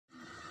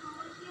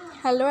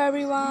Hello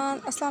everyone,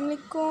 Assalamu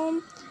alaikum.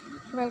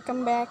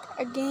 Welcome back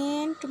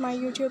again to my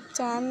YouTube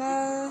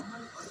channel,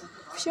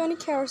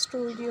 Shonic Hair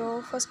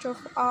Studio. First of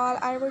all,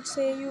 I would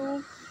say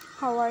you,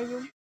 how are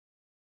you?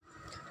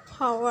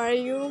 How are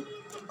you?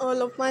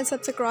 All of my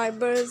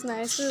subscribers,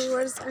 nice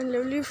viewers, and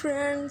lovely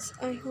friends.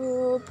 I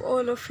hope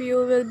all of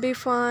you will be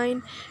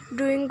fine,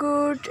 doing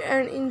good,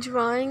 and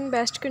enjoying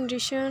best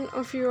condition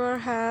of your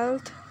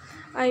health.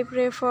 I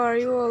pray for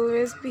you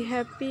always be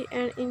happy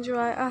and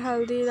enjoy a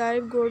healthy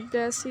life. God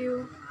bless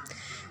you.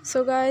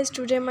 So guys,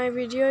 today my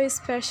video is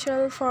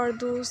special for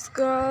those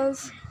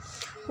girls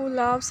who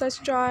love such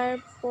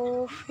type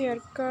of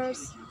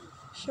haircuts: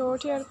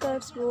 short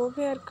haircuts, bob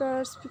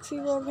haircuts,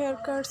 pixie bob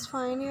haircuts,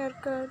 fine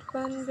haircut,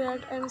 bun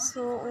braid, and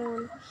so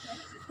on.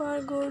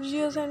 For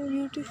gorgeous and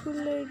beautiful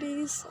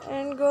ladies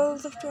and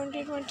girls of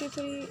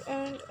 2023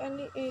 and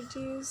any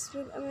ages,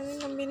 with amazing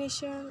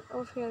combination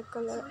of hair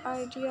color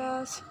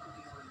ideas.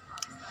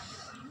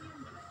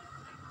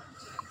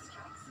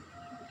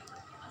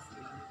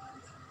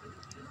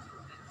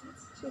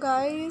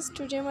 Guys,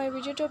 today my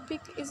video topic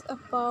is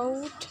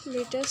about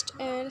latest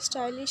and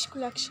stylish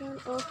collection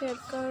of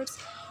haircuts: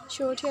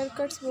 short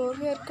haircuts, bob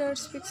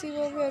haircuts, pixie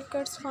bob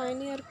haircuts,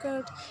 fine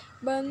haircut,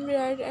 bun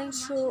braid, and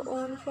so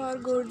on, for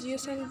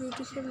gorgeous and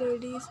beautiful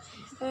ladies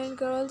and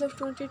girls of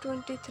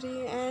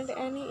 2023 and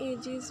any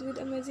ages, with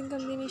amazing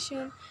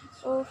combination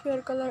of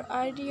hair color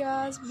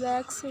ideas: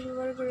 black,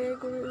 silver, grey,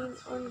 green,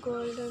 and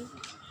golden.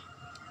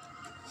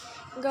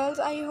 Girls,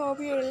 I hope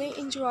you really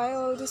enjoy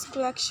all this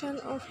collection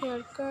of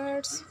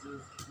haircuts.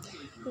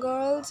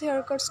 Girls'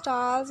 haircut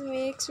styles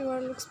makes your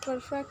looks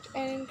perfect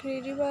and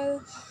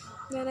incredible.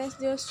 Then I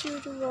suggest you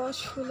to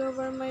watch full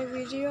over my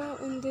video.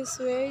 In this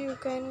way you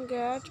can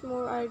get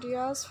more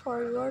ideas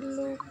for your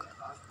look.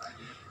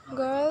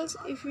 Girls,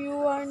 if you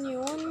are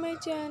new on my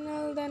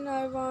channel, then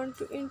I want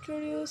to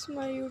introduce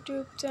my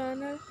YouTube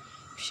channel,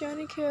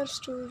 Shonic Hair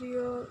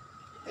Studio.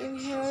 In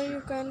here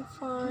you can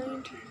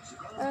find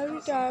every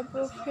type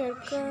of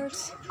haircuts: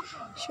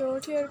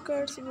 short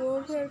haircuts,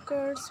 bob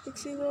haircuts,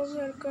 pixie bob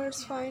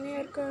haircuts, fine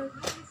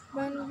haircut,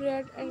 bun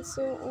braid, and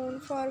so on,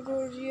 for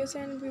gorgeous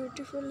and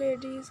beautiful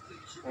ladies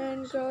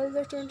and girls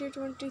of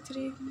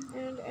 2023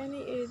 and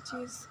any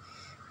ages,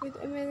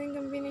 with amazing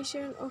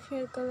combination of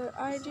hair color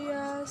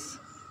ideas.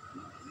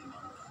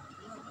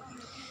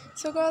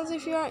 So guys,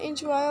 if you are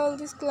enjoy all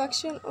this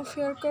collection of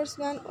haircuts,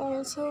 then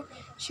also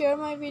share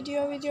my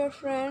video with your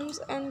friends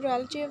and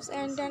relatives,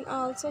 and then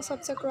also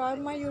subscribe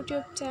my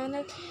YouTube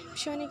channel,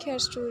 Shonic Hair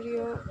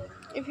Studio.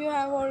 If you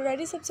have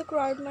already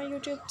subscribed my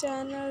YouTube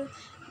channel,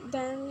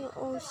 then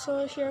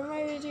also share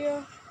my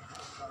video,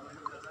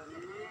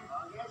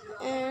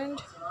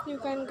 and you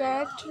can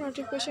get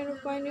notification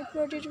of my new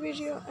uploaded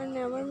video and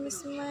never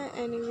miss my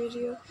any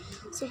video.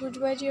 So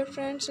goodbye dear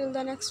friends, till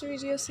the next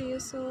video. See you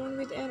soon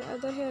with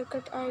another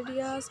haircut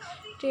ideas.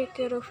 Take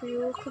care of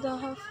you. Khuda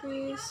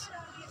Hafiz.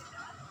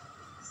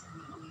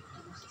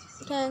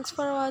 Thanks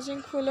for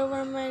watching full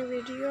over my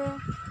video.